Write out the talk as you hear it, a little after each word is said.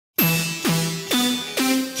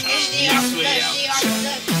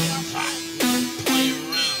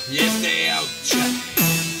Yes, they Outchere.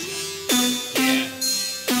 Yeah.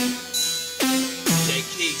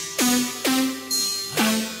 JKees.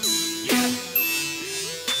 Yeah.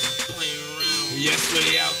 Playing around. Yes, we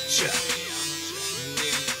Outchere.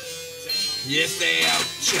 Yes, they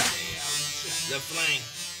Outchere. The flame.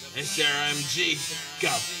 It's RMG.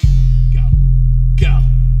 Go. Go. Go.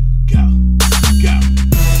 Go. Go.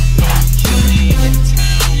 Killing in the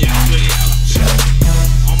town. Yes, we Outchere.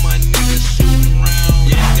 All my niggas shooting round.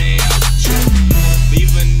 Yes, they Outchere.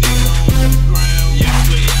 Leave a nigga on the ground. Yes,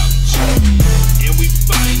 we Outchere. And we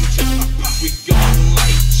find you. We gon'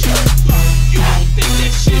 light you. You won't think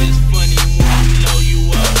that shit is funny when we low you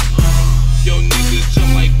up. Yo niggas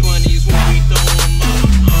jump like bunnies when we throw them up.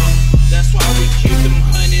 That's why we keep them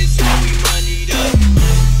hundreds and we moneyed up.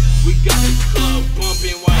 We got the club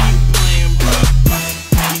bumping while you playing, bruh.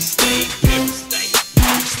 We stay pimpin',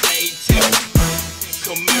 we stay tippin'.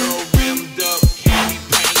 Camaro rimmed up, candy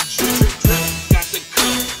paint drippin'. Got the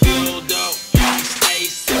cup filled up, and we stay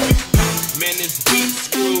sippin'. Man, this beat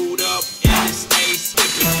screwed up, and it stay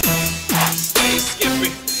skippin'. Stay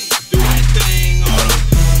skippin', do that thing on him.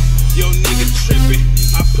 Yo nigga trippin',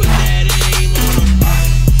 I put that aim on him.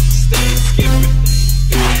 Stay skippin',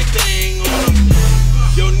 do that thing on him.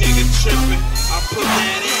 Yo nigga trippin', I put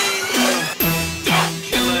that aim on him. Don't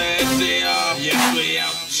kill her as they are. Yes, we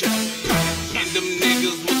Outchere. And them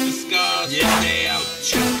niggas with the scars. Yes, they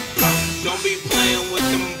Outchere. Don't be playin' with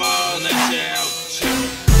them balls. That's your Outchere.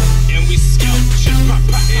 And we scout you.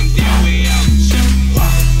 And then we Outchere.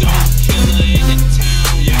 Don't kill her in the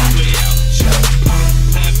town. Yes, we Outchere.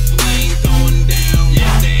 Left lane throwing down.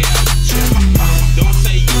 Yes, they Outchere. Don't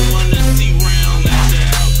say you wanna see round. That's your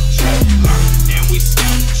Outchere. And we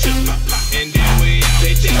scout you. And then we out.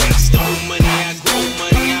 They think I stole money, I grow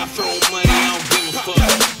money, I throw money, I don't give a fuck.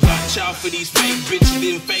 Watch out for these fake bitches,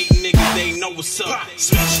 them fake niggas, they know what's up.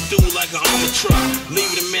 Smash it through like an armor truck.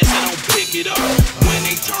 Leave it a mess, I don't pick it up. When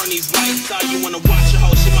they turn these lights out, you wanna watch a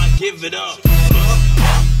hoe, she might give it up.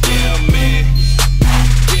 Yeah, man,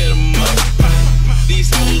 get them up. These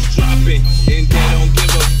hoes dropping, and they don't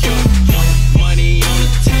give a fuck. Money on the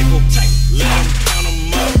table, let them count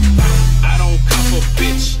them up. I don't cuff a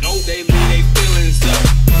bitch, they leave they feelings up.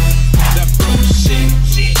 That broke shit,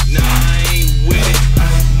 nah, I ain't with it.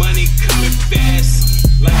 Money coming fast,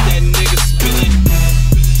 like that nigga spillin'.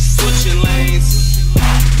 Switching lanes,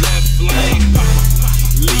 left lane.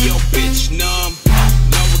 Leo bitch numb,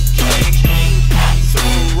 Novocaine.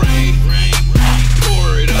 Throwing rain,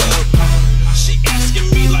 pour it up. She asking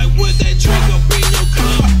me like, would that drink up in your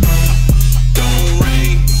cup? Don't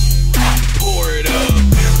rain, pour it up.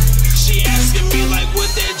 She asking me like, would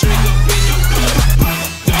that drink up in your cup?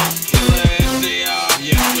 Don't kill her as they are.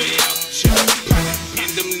 Yes, we Outchere.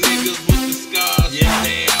 And them niggas with the scars. Yes,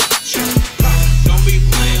 they Outchere. Don't be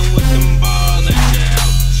playing with them balls. That's your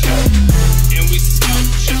Outchere. And we scout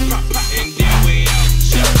you. And then we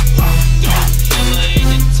Outchere. Don't kill her in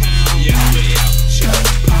the town. Yes, we Outchere.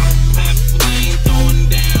 Left lane throwing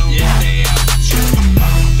down. Yes, they Outchere.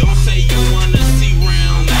 Don't say you wanna see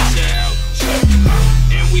round. That's your Outchere.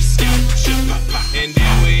 And we scout you. And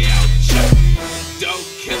then we Outchere. Don't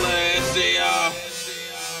kill her as they are.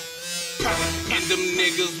 And them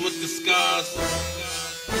niggas with the scars.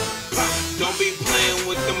 Don't be playing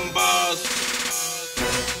with them bars.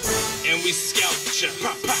 And we scout you.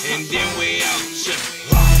 And then we Outchere.